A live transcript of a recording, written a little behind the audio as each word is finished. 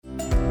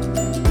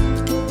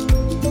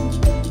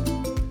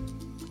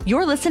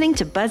You're listening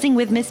to Buzzing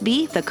with Miss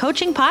B, the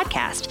coaching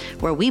podcast,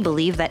 where we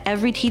believe that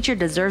every teacher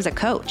deserves a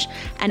coach,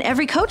 and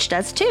every coach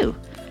does too.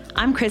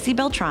 I'm Chrissy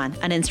Beltran,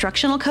 an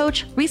instructional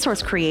coach,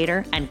 resource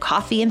creator, and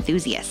coffee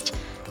enthusiast.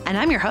 And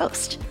I'm your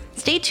host.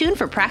 Stay tuned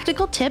for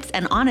practical tips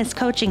and honest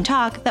coaching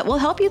talk that will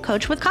help you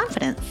coach with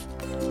confidence.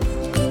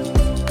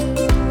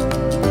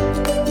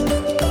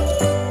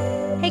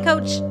 Hey,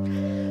 Coach.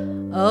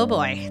 Oh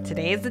boy,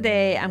 today is the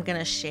day I'm going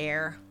to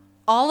share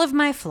all of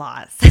my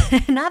flaws.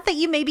 Not that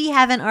you maybe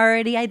haven't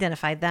already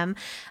identified them,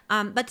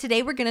 but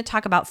today we're going to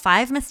talk about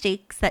 5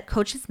 mistakes that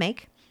coaches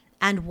make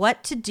and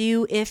what to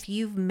do if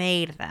you've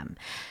made them.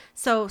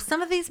 So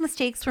some of these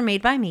mistakes were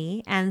made by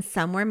me and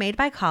some were made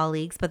by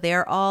colleagues, but they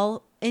are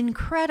all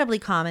incredibly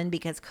common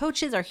because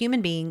coaches are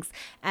human beings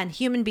and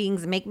human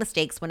beings make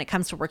mistakes when it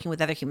comes to working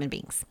with other human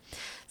beings.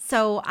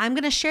 So I'm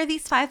going to share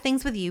these 5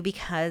 things with you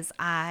because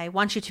I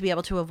want you to be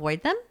able to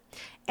avoid them.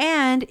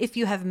 And if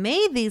you have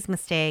made these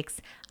mistakes,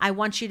 I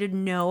want you to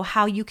know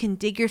how you can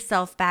dig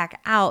yourself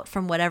back out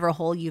from whatever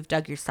hole you've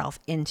dug yourself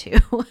into.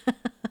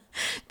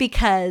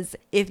 Because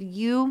if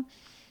you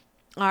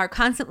are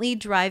constantly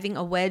driving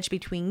a wedge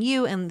between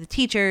you and the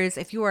teachers,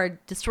 if you are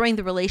destroying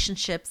the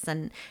relationships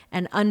and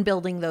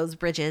unbuilding those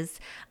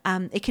bridges,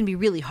 it can be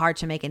really hard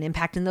to make an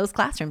impact in those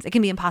classrooms. It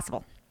can be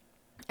impossible.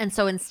 And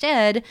so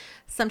instead,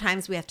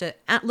 sometimes we have to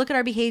look at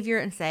our behavior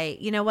and say,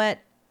 you know what?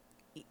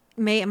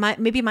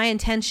 Maybe my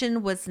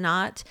intention was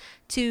not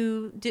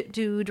to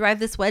drive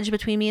this wedge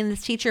between me and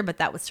this teacher, but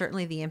that was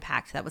certainly the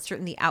impact. That was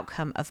certainly the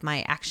outcome of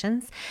my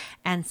actions.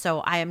 And so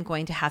I am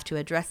going to have to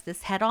address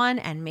this head on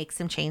and make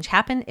some change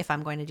happen if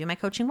I'm going to do my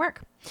coaching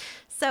work.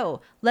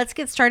 So let's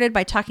get started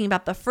by talking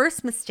about the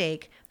first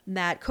mistake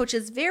that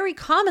coaches very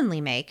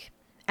commonly make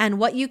and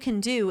what you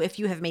can do if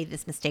you have made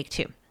this mistake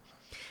too.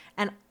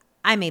 And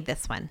I made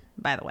this one,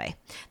 by the way.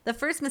 The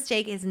first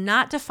mistake is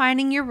not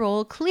defining your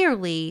role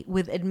clearly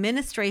with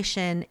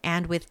administration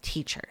and with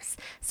teachers.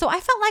 So I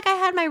felt like I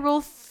had my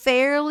role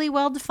fairly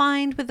well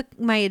defined with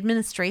my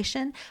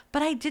administration,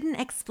 but I didn't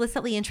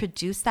explicitly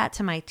introduce that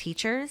to my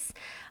teachers.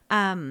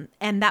 And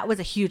that was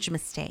a huge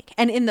mistake.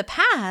 And in the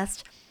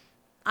past,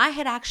 I've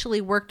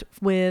worked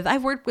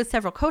with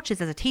several coaches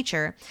as a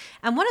teacher.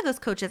 And one of those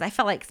coaches, I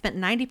felt like spent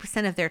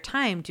 90% of their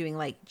time doing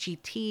like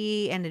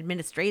GT and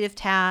administrative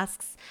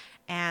tasks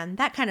and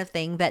that kind of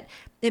thing, that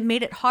it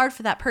made it hard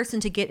for that person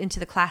to get into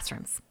the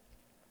classrooms.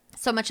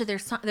 So much of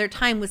their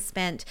time was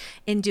spent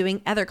in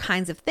doing other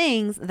kinds of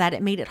things that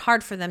it made it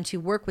hard for them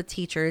to work with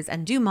teachers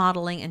and do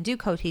modeling and do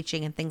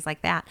co-teaching and things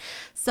like that.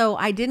 So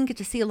I didn't get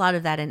to see a lot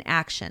of that in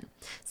action.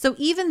 So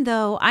even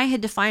though I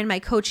had defined my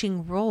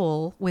coaching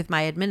role with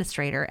my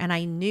administrator and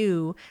I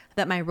knew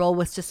that my role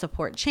was to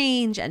support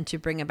change and to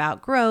bring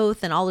about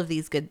growth and all of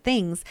these good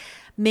things,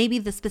 maybe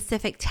the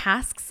specific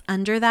tasks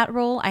under that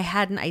role I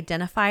hadn't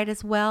identified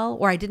as well,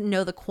 or I didn't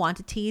know the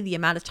quantity, the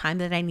amount of time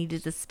that I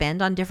needed to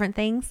spend on different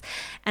things.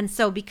 And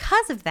so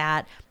because of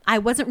that, I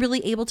wasn't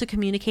really able to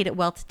communicate it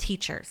well to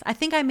teachers. I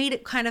think I made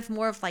it kind of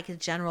more of like a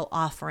general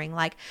offering,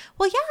 like,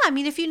 well, yeah, I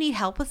mean, if you need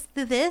help with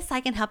this, I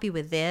can help you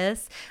with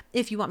this.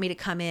 If you want me to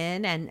come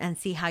in and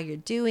see how you're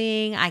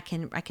doing, I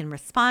can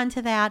respond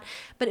to that.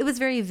 But it was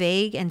very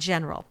vague and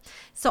general.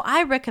 So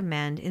I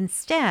recommend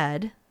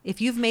instead,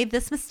 if you've made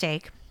this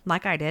mistake,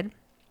 like I did,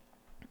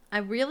 I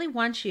really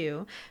want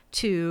you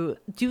to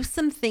do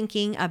some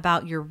thinking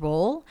about your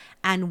role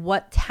and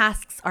what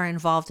tasks are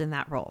involved in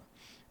that role.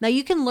 Now,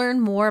 you can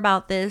learn more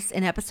about this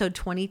in episode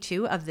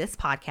 22 of this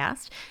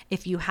podcast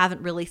if you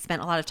haven't really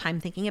spent a lot of time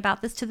thinking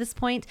about this to this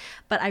point,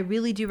 but I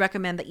really do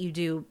recommend that you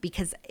do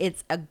because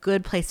it's a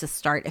good place to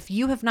start. If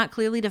you have not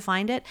clearly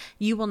defined it,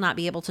 you will not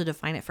be able to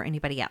define it for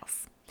anybody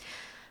else.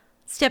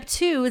 Step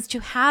 2 is to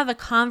have a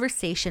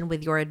conversation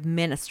with your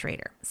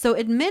administrator. So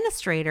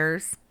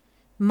administrators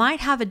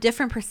might have a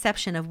different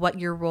perception of what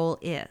your role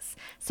is.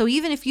 So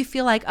even if you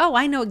feel like, oh,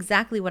 I know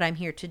exactly what I'm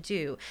here to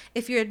do,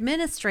 if your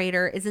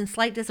administrator is in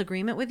slight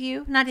disagreement with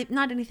you, not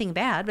anything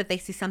bad, but they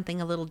see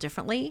something a little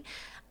differently,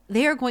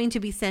 they are going to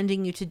be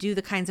sending you to do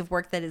the kinds of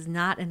work that is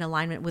not in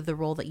alignment with the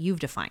role that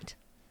you've defined.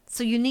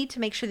 So you need to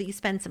make sure that you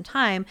spend some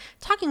time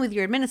talking with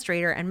your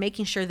administrator and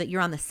making sure that you're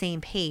on the same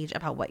page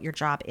about what your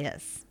job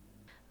is.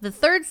 The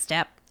third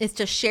step is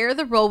to share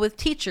the role with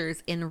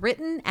teachers in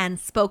written and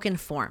spoken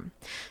form.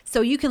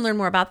 So you can learn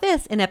more about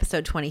this in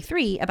episode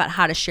 23 about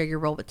how to share your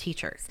role with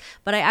teachers.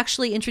 But I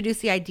actually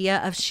introduced the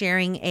idea of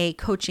sharing a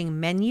coaching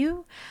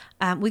menu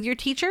with your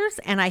teachers.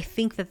 And I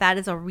think that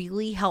is a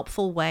really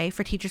helpful way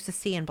for teachers to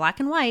see in black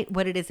and white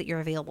what it is that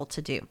you're available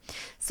to do.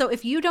 So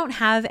if you don't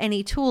have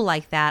any tool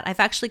like that, I've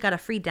actually got a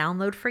free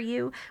download for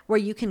you where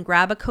you can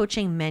grab a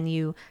coaching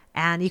menu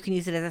and you can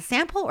use it as a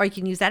sample, or you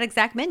can use that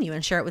exact menu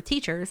and share it with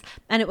teachers,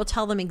 and it will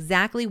tell them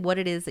exactly what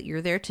it is that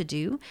you're there to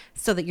do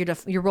so that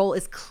your role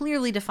is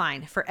clearly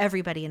defined for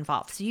everybody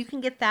involved. So you can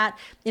get that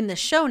in the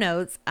show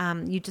notes.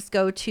 You just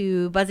go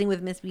to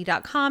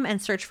buzzingwithmissb.com and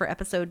search for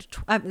episode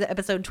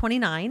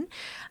 29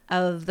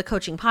 of the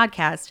coaching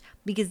podcast,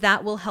 because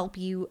that will help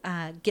you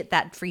get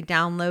that free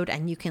download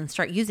and you can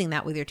start using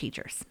that with your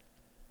teachers.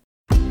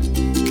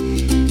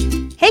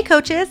 Hey Hey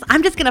coaches,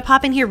 I'm just going to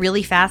pop in here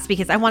really fast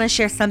because I want to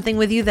share something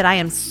with you that I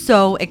am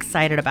so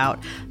excited about.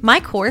 My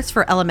course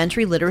for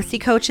elementary literacy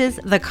coaches,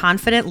 The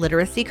Confident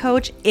Literacy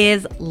Coach,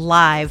 is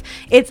live.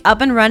 It's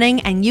up and running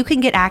and you can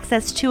get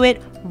access to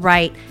it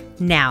right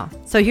now.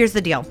 So here's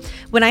the deal.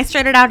 When I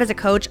started out as a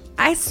coach,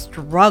 I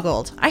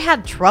struggled. I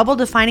had trouble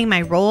defining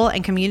my role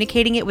and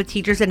communicating it with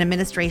teachers and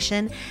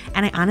administration,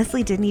 and I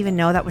honestly didn't even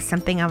know that was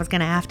something I was going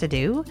to have to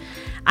do.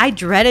 I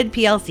dreaded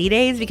PLC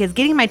days because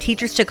getting my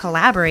teachers to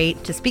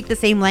collaborate, to speak the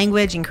same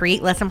language and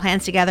create lesson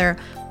plans together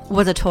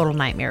was a total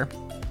nightmare.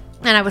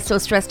 And I was so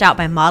stressed out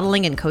by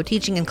modeling and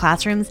co-teaching in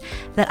classrooms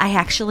that I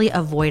actually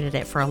avoided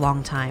it for a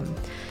long time.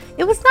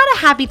 It was not a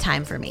happy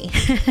time for me,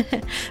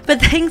 but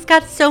things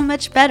got so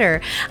much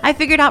better. I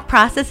figured out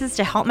processes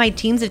to help my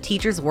teams of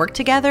teachers work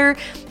together.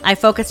 I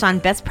focused on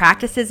best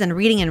practices in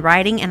reading and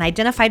writing and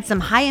identified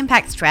some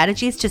high-impact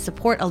strategies to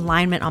support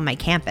alignment on my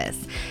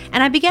campus.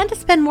 And I began to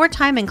spend more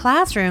time in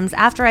classrooms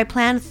after I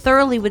planned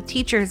thoroughly with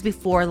teachers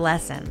before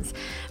lessons.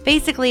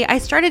 Basically, I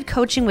started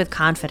coaching with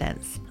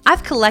confidence.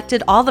 I've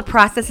collected all the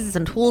processes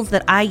and tools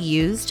that I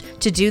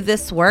used to do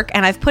this work,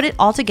 and I've put it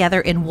all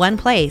together in one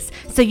place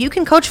so you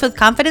can coach with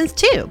confidence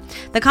too.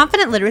 The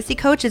Confident Literacy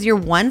Coach is your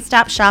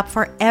one-stop shop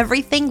for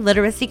everything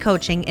literacy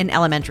coaching in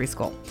elementary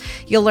school.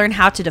 You'll learn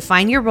how to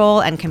define your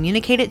role and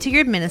communicate it to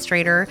your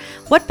administrator,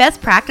 what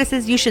best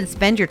practices you should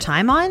spend your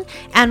time on,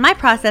 and my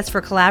process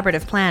for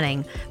collaborative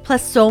planning,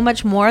 plus so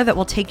much more that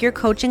will take your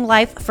coaching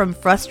life from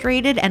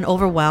frustrated and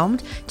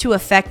overwhelmed to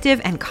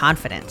effective and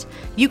confident.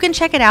 You can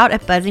check it out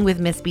at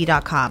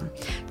buzzingwithmissb.com.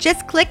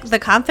 Just click the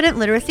Confident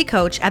Literacy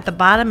Coach at the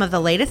bottom of the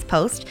latest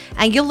post,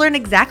 and you'll learn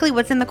exactly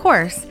what's in the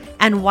course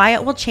and why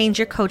it will change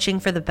your coaching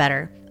for the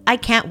better. I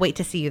can't wait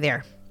to see you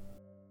there.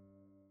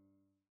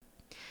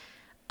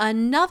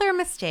 Another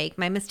mistake,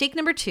 my mistake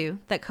number 2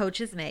 that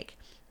coaches make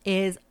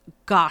is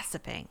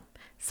gossiping.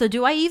 So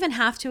do I even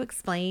have to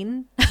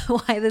explain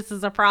why this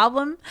is a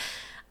problem?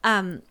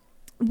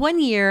 One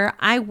year,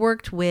 I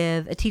worked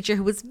with a teacher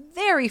who was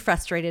very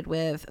frustrated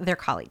with their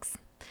colleagues.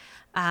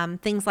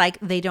 Things like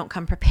they don't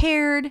come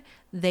prepared,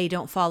 they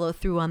don't follow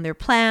through on their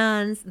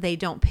plans, they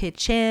don't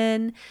pitch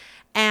in.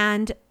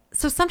 And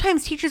so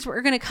sometimes teachers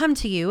are going to come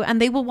to you and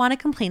they will want to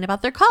complain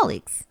about their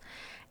colleagues.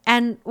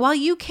 And while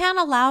you can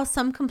allow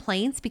some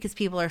complaints because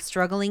people are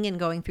struggling and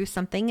going through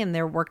something in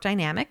their work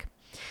dynamic,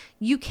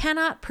 you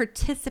cannot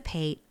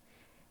participate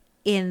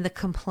in the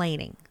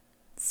complaining.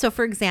 So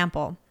for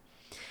example,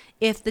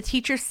 if the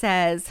teacher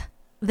says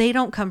they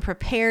don't come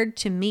prepared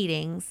to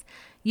meetings,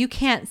 you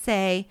can't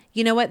say,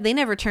 you know what, they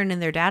never turned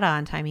in their data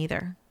on time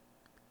either.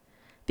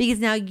 Because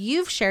now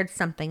you've shared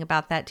something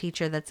about that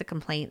teacher that's a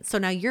complaint. So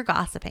now you're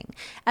gossiping.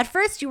 At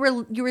first, you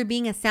were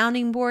being a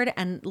sounding board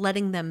and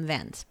letting them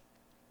vent.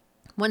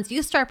 Once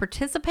you start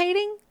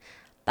participating,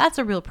 that's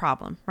a real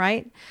problem,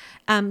 right?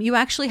 You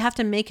actually have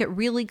to make it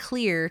really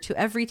clear to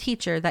every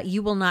teacher that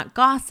you will not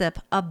gossip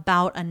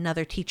about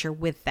another teacher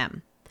with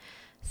them.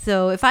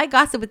 So if I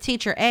gossip with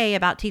teacher A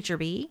about teacher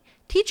B,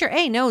 teacher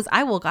A knows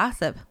I will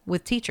gossip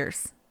with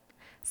teachers.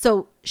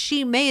 So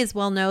she may as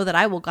well know that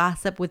I will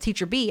gossip with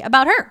teacher B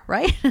about her,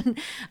 right?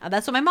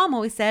 That's what my mom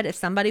always said. If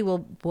somebody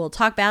will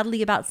talk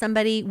badly about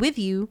somebody with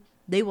you,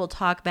 they will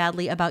talk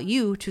badly about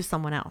you to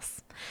someone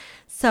else.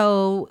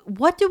 So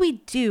what do we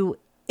do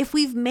if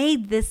we've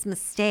made this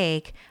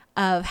mistake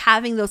of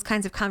having those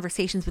kinds of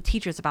conversations with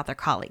teachers about their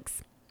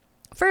colleagues?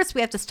 First,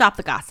 we have to stop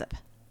the gossip.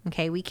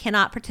 Okay, we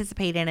cannot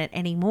participate in it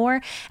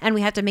anymore, and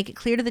we have to make it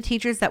clear to the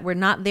teachers that we're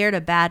not there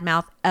to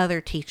badmouth other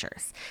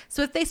teachers.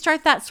 So if they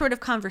start that sort of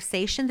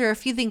conversation, there are a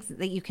few things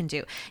that you can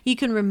do. You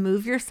can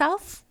remove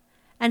yourself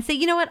and say,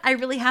 you know what, I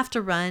really have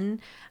to run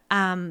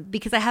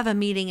because I have a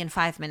meeting in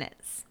 5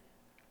 minutes.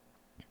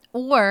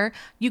 Or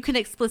you can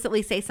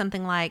explicitly say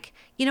something like,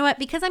 you know what,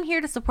 because I'm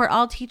here to support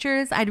all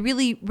teachers, I'd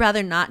really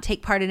rather not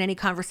take part in any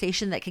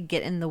conversation that could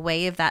get in the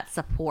way of that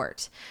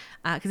support.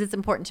 Because it's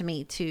important to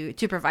me to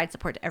provide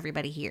support to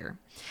everybody here.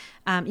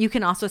 You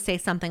can also say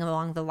something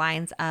along the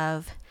lines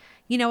of,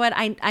 you know what,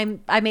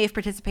 I may have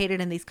participated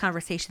in these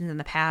conversations in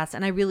the past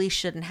and I really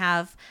shouldn't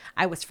have.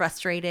 I was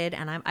frustrated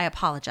and I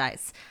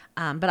apologize.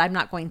 But I'm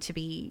not going to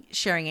be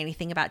sharing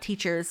anything about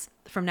teachers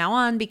from now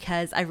on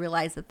because I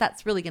realize that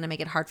that's really going to make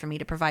it hard for me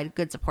to provide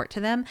good support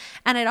to them.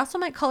 And it also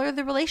might color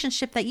the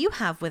relationship that you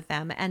have with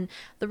them. And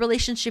the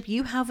relationship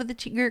you have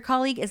with your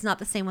colleague is not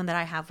the same one that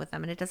I have with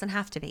them. And it doesn't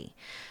have to be.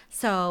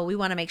 So we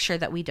want to make sure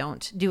that we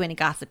don't do any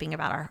gossiping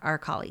about our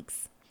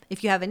colleagues.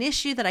 If you have an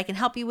issue that I can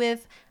help you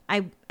with,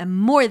 I am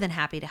more than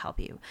happy to help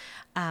you.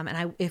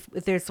 If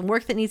there's some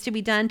work that needs to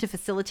be done to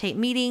facilitate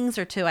meetings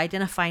or to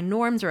identify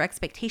norms or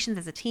expectations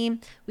as a team,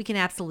 we can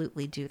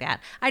absolutely do that.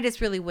 I just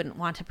really wouldn't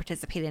want to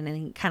participate in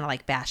any kind of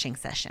like bashing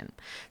session.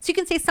 So you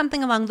can say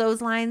something along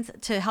those lines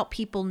to help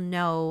people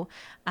know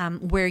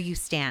where you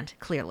stand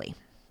clearly.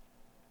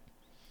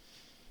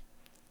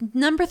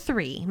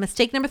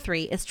 Mistake number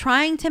 3 is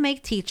trying to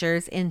make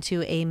teachers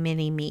into a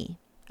mini me.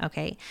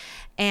 Okay.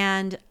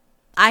 And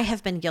I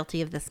have been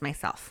guilty of this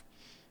myself.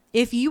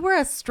 If you were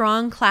a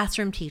strong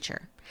classroom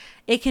teacher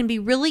it can be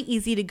really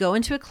easy to go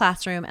into a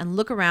classroom and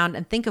look around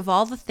and think of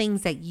all the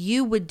things that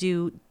you would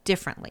do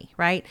differently,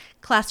 right?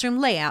 Classroom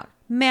layout,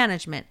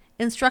 management,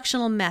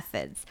 instructional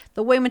methods,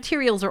 the way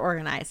materials are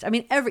organized. I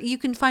mean, you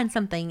can find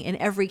something in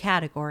every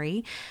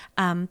category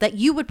that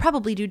you would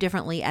probably do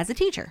differently as a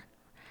teacher.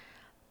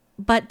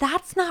 But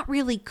that's not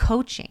really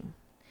coaching.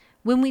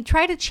 When we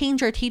try to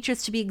change our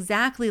teachers to be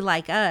exactly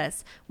like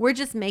us, we're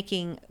just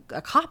making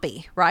a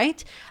copy,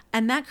 right?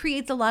 And that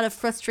creates a lot of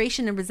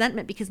frustration and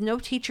resentment because no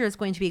teacher is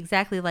going to be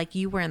exactly like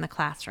you were in the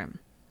classroom.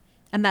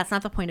 And that's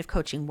not the point of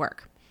coaching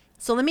work.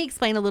 So let me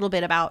explain a little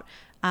bit about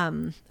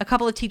a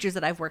couple of teachers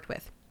that I've worked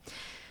with.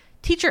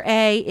 Teacher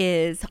A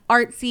is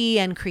artsy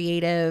and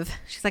creative.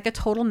 She's like a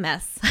total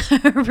mess.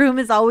 Her room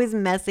is always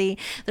messy.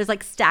 There's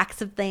like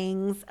stacks of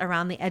things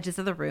around the edges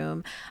of the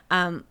room.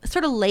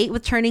 Sort of late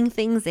with turning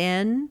things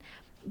in.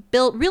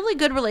 Built really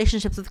good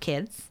relationships with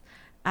kids.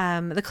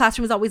 The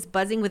classroom was always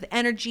buzzing with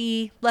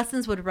energy.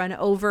 Lessons would run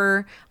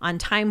over on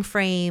time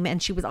frame,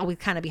 and she was always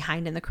kind of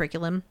behind in the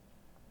curriculum.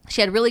 She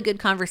had really good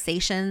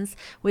conversations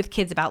with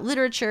kids about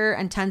literature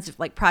and tons of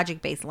like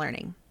project-based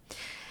learning.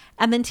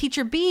 And then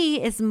teacher B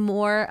is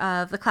more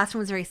of, the classroom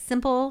was very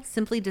simple,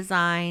 simply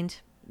designed,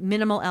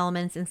 minimal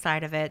elements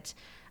inside of it,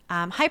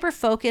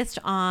 hyper-focused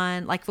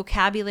on like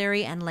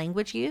vocabulary and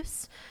language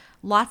use,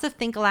 lots of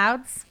think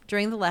alouds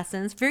during the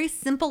lessons, very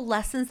simple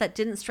lessons that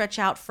didn't stretch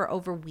out for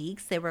over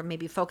weeks. They were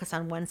maybe focused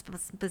on one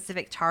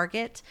specific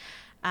target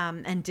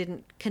and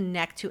didn't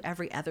connect to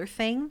every other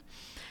thing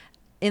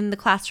in the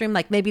classroom,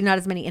 like maybe not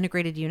as many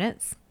integrated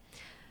units.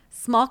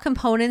 Small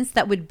components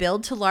that would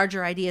build to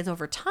larger ideas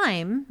over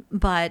time,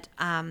 but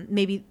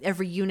maybe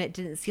every unit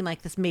didn't seem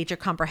like this major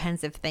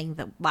comprehensive thing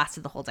that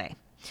lasted the whole day.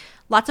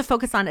 Lots of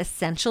focus on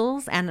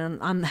essentials and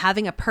on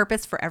having a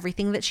purpose for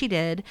everything that she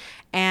did.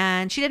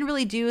 And she didn't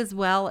really do as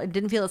well, or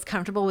didn't feel as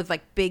comfortable with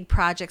like big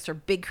projects or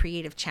big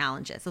creative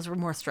challenges. Those were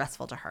more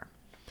stressful to her.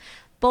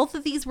 Both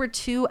of these were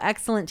two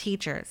excellent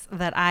teachers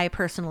that I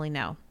personally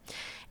know.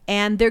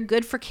 And they're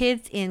good for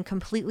kids in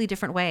completely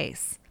different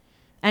ways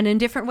and in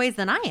different ways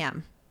than I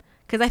am.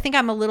 Because I think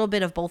I'm a little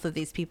bit of both of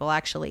these people,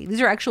 actually.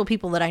 These are actual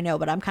people that I know,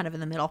 but I'm kind of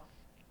in the middle.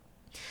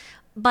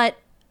 But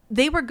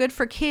they were good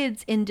for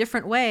kids in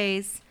different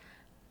ways,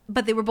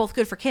 but they were both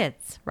good for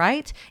kids,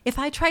 right? If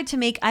I tried to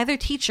make either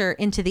teacher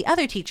into the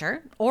other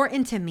teacher or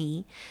into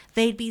me,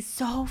 they'd be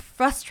so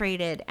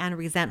frustrated and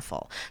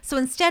resentful. So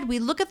instead, we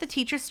look at the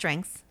teacher's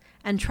strengths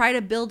and try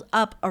to build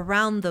up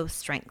around those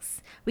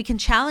strengths. We can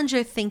challenge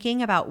their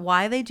thinking about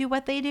why they do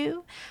what they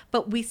do,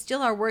 but we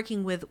still are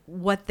working with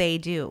what they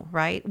do,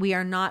 right? We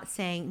are not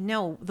saying,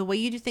 no, the way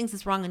you do things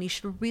is wrong and you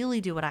should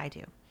really do what I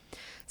do.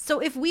 So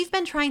if we've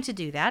been trying to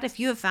do that, if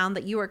you have found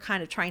that you are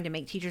kind of trying to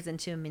make teachers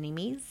into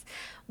mini-me's,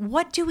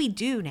 what do we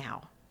do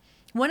now?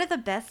 One of the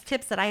best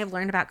tips that I have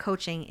learned about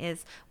coaching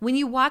is when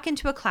you walk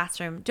into a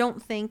classroom,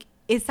 don't think,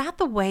 is that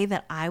the way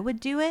that I would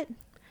do it?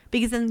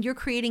 Because then you're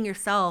creating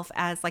yourself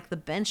as like the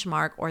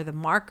benchmark or the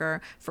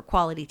marker for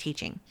quality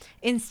teaching.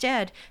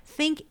 Instead,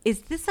 think,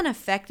 is this an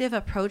effective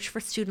approach for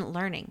student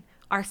learning?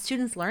 Are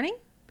students learning?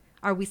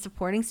 Are we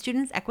supporting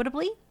students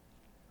equitably?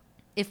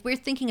 If we're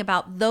thinking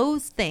about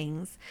those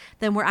things,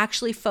 then we're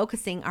actually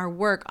focusing our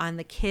work on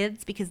the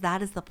kids because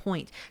that is the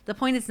point. The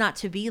point is not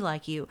to be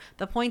like you.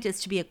 The point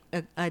is to be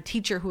a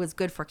teacher who is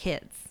good for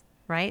kids.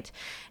 Right?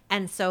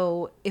 And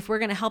so if we're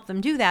going to help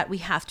them do that, we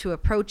have to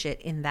approach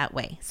it in that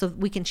way. So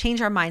we can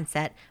change our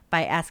mindset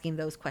by asking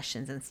those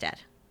questions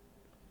instead.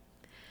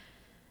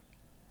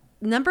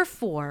 Number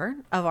 4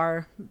 of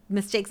our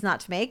mistakes not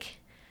to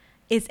make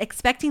is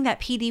expecting that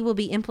PD will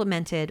be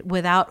implemented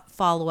without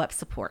follow-up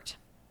support.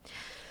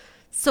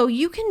 So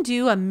you can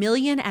do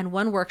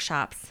 1,000,001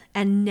 workshops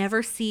and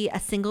never see a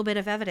single bit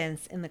of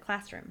evidence in the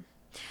classroom.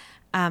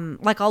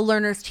 Like all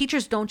learners,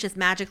 teachers don't just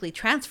magically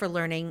transfer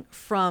learning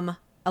from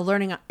a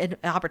learning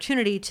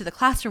opportunity to the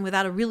classroom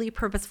without a really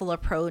purposeful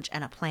approach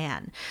and a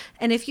plan.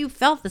 And if you've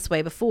felt this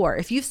way before,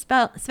 if you've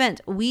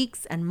spent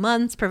weeks and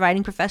months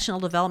providing professional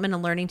development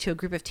and learning to a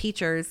group of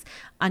teachers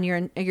on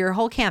your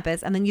whole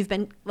campus, and then you've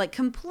been like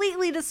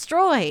completely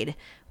destroyed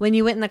when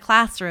you went in the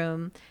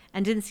classroom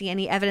and didn't see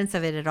any evidence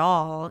of it at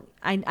all,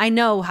 I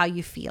know how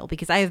you feel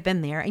because I have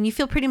been there, and you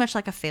feel pretty much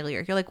like a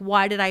failure. You're like,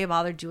 why did I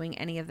bother doing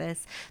any of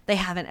this? They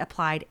haven't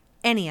applied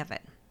any of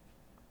it.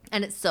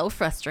 And it's so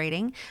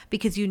frustrating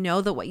because you know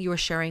that what you were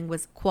sharing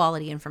was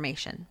quality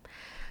information.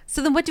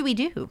 So then what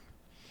do?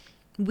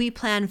 We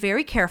plan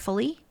very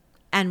carefully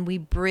and we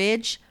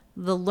bridge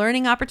the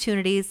learning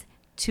opportunities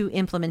to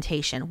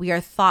implementation. We are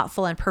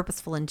thoughtful and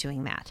purposeful in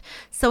doing that.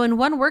 So in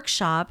one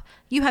workshop,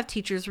 you have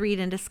teachers read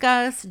and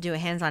discuss, do a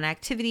hands-on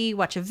activity,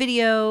 watch a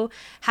video,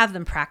 have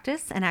them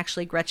practice. And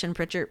actually, Gretchen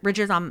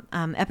Bridgers on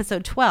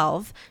episode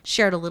 12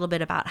 shared a little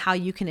bit about how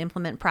you can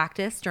implement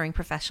practice during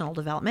professional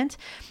development.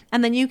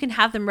 And then you can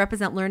have them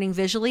represent learning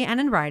visually and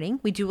in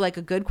writing. We do like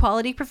a good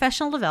quality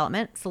professional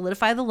development,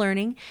 solidify the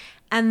learning,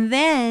 and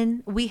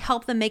then we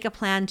help them make a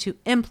plan to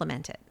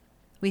implement it.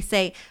 We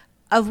say,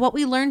 of what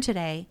we learned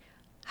today,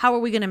 How are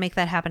we going to make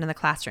that happen in the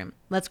classroom?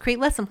 Let's create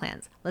lesson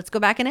plans. Let's go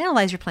back and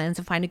analyze your plans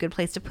and find a good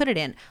place to put it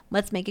in.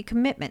 Let's make a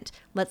commitment.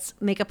 Let's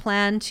make a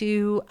plan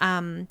to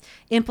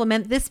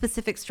implement this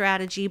specific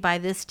strategy by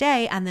this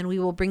day, and then we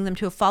will bring them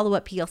to a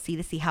follow-up PLC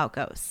to see how it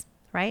goes,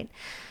 right?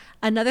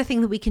 Another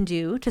thing that we can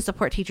do to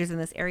support teachers in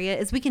this area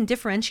is we can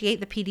differentiate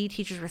the PD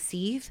teachers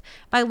receive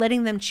by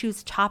letting them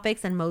choose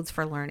topics and modes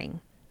for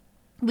learning.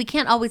 We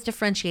can't always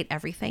differentiate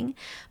everything,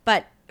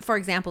 but for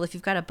example, if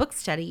you've got a book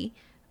study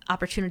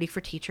opportunity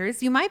for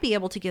teachers, you might be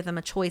able to give them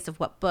a choice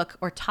of what book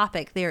or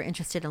topic they are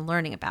interested in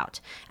learning about.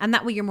 And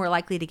that way you're more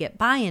likely to get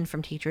buy-in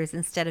from teachers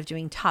instead of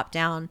doing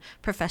top-down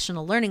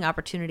professional learning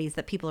opportunities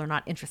that people are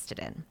not interested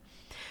in.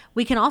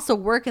 We can also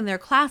work in their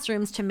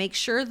classrooms to make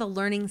sure the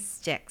learning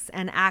sticks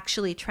and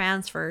actually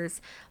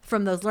transfers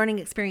from those learning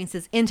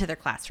experiences into their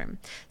classroom.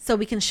 So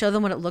we can show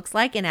them what it looks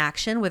like in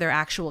action with their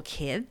actual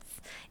kids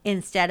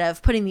instead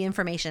of putting the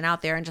information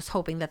out there and just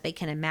hoping that they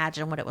can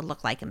imagine what it would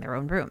look like in their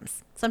own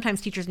rooms.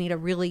 Sometimes teachers need a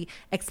really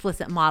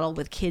explicit model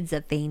with kids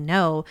that they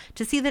know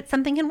to see that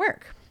something can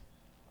work.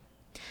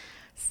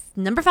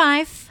 Number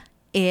 5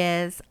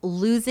 is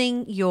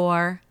losing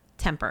your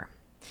temper.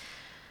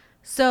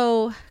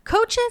 So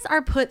coaches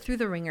are put through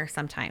the ringer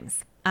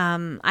sometimes.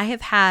 I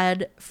have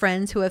had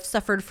friends who have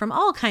suffered from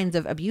all kinds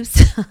of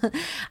abuse.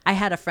 I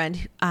had a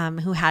friend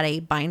who had a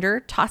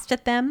binder tossed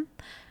at them.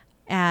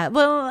 Kind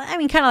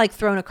of like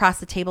thrown across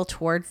the table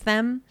towards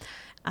them.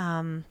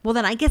 Then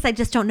I guess I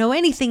just don't know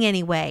anything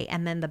anyway.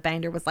 And then the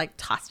binder was like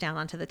tossed down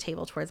onto the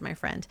table towards my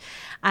friend.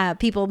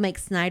 People make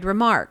snide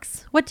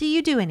remarks. What do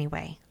you do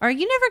anyway? Or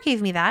you never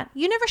gave me that.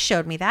 You never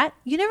showed me that.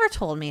 You never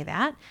told me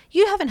that.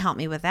 You haven't helped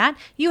me with that.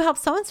 You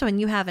helped so-and-so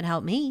and you haven't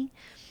helped me.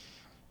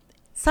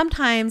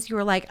 Sometimes you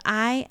are like,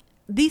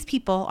 these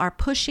people are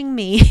pushing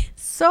me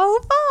so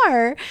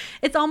far.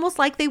 It's almost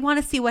like they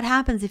want to see what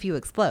happens if you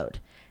explode.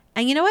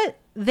 And you know what?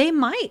 They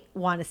might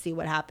want to see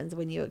what happens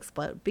when you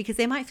explode because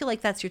they might feel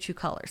like that's your true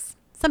colors.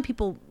 Some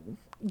people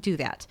do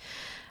that.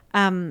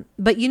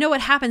 But you know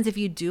what happens if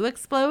you do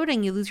explode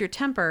and you lose your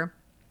temper?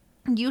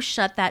 You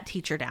shut that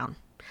teacher down.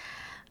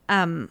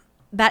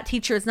 That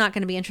teacher is not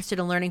going to be interested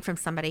in learning from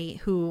somebody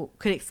who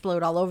could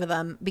explode all over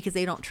them because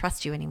they don't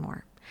trust you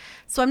anymore.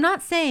 So I'm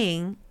not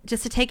saying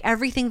just to take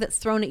everything that's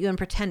thrown at you and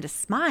pretend to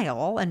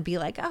smile and be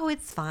like, oh,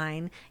 it's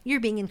fine. You're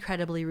being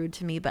incredibly rude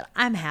to me, but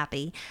I'm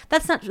happy.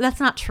 That's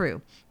not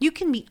true. You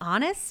can be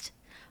honest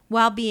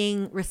while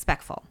being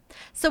respectful.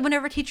 So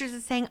whenever teachers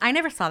are saying, I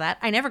never saw that,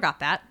 I never got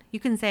that, you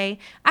can say,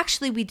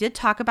 actually, we did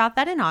talk about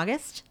that in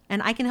August,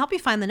 and I can help you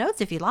find the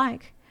notes if you'd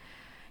like.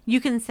 You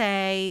can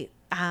say,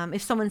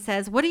 if someone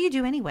says, what do you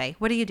do anyway?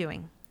 What are you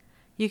doing?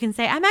 You can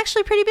say, I'm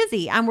actually pretty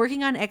busy. I'm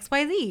working on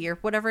XYZ or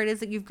whatever it is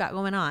that you've got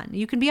going on.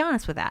 You can be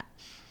honest with that.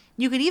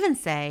 You could even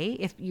say,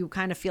 if you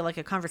kind of feel like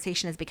a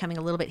conversation is becoming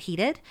a little bit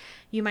heated,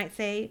 you might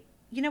say,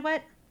 you know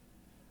what?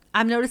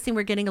 I'm noticing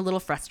we're getting a little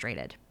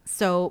frustrated.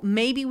 So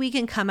maybe we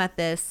can come at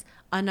this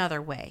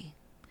another way.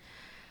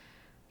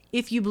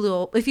 If you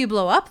blow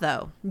up,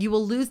 though, you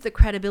will lose the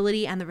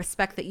credibility and the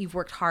respect that you've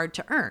worked hard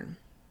to earn.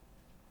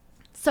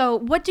 So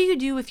what do you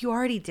do if you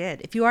already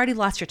did? If you already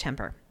lost your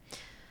temper?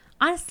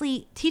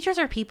 Honestly, teachers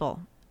are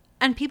people,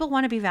 and people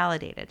want to be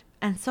validated.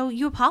 And so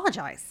you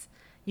apologize.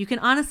 You can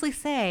honestly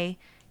say,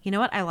 you know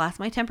what? I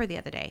lost my temper the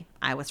other day.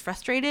 I was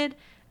frustrated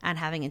and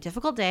having a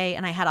difficult day,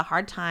 and I had a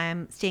hard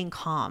time staying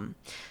calm.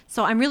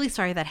 So I'm really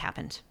sorry that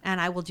happened, and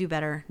I will do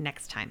better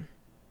next time.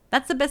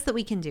 That's the best that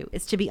we can do,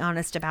 is to be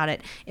honest about it.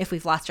 If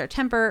we've lost our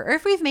temper or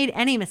if we've made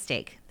any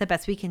mistake, the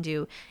best we can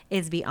do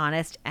is be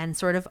honest and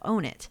sort of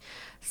own it.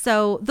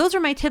 So those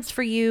are my tips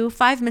for you,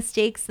 5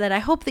 mistakes that I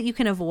hope that you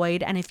can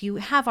avoid. And if you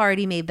have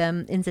already made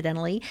them,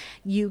 incidentally,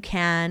 you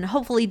can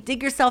hopefully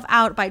dig yourself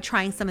out by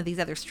trying some of these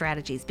other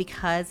strategies.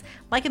 Because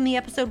like in the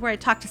episode where I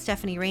talked to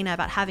Stephanie Reyna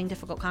about having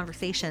difficult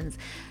conversations,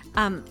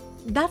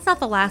 that's not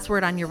the last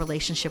word on your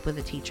relationship with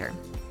a teacher.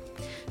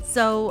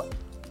 So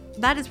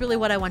that is really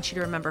what I want you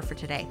to remember for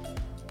today.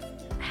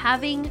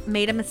 Having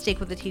made a mistake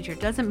with a teacher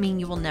doesn't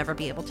mean you will never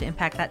be able to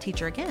impact that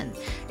teacher again.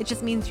 It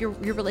just means your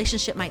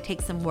relationship might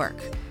take some work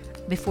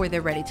before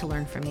they're ready to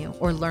learn from you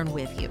or learn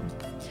with you.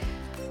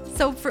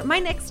 So for my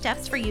next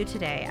steps for you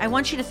today, I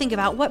want you to think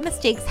about what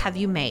mistakes have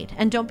you made?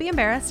 And don't be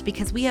embarrassed,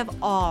 because we have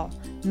all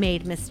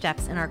made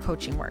missteps in our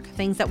coaching work,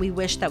 things that we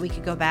wish that we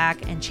could go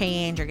back and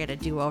change or get a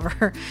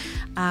do-over.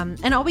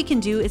 And all we can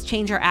do is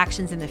change our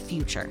actions in the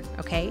future,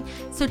 okay?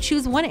 So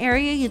choose one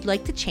area you'd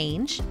like to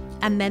change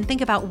and then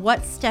think about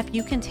what step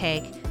you can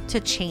take to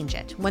change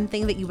it. One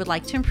thing that you would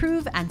like to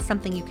improve and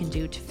something you can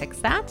do to fix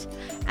that.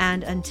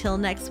 And until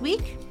next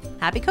week,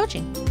 happy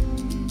coaching.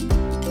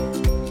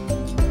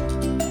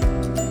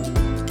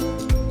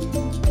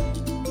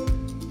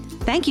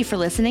 Thank you for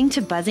listening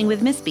to Buzzing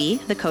with Miss B,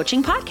 the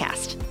coaching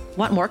podcast.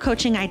 Want more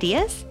coaching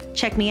ideas?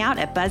 Check me out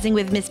at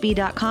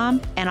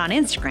buzzingwithmissb.com and on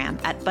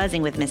Instagram at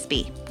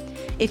buzzingwithmissb.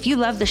 If you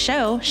love the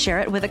show, share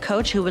it with a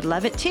coach who would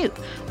love it too,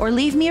 or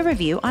leave me a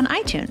review on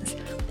iTunes.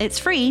 It's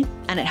free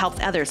and it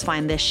helps others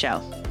find this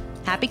show.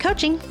 Happy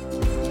coaching!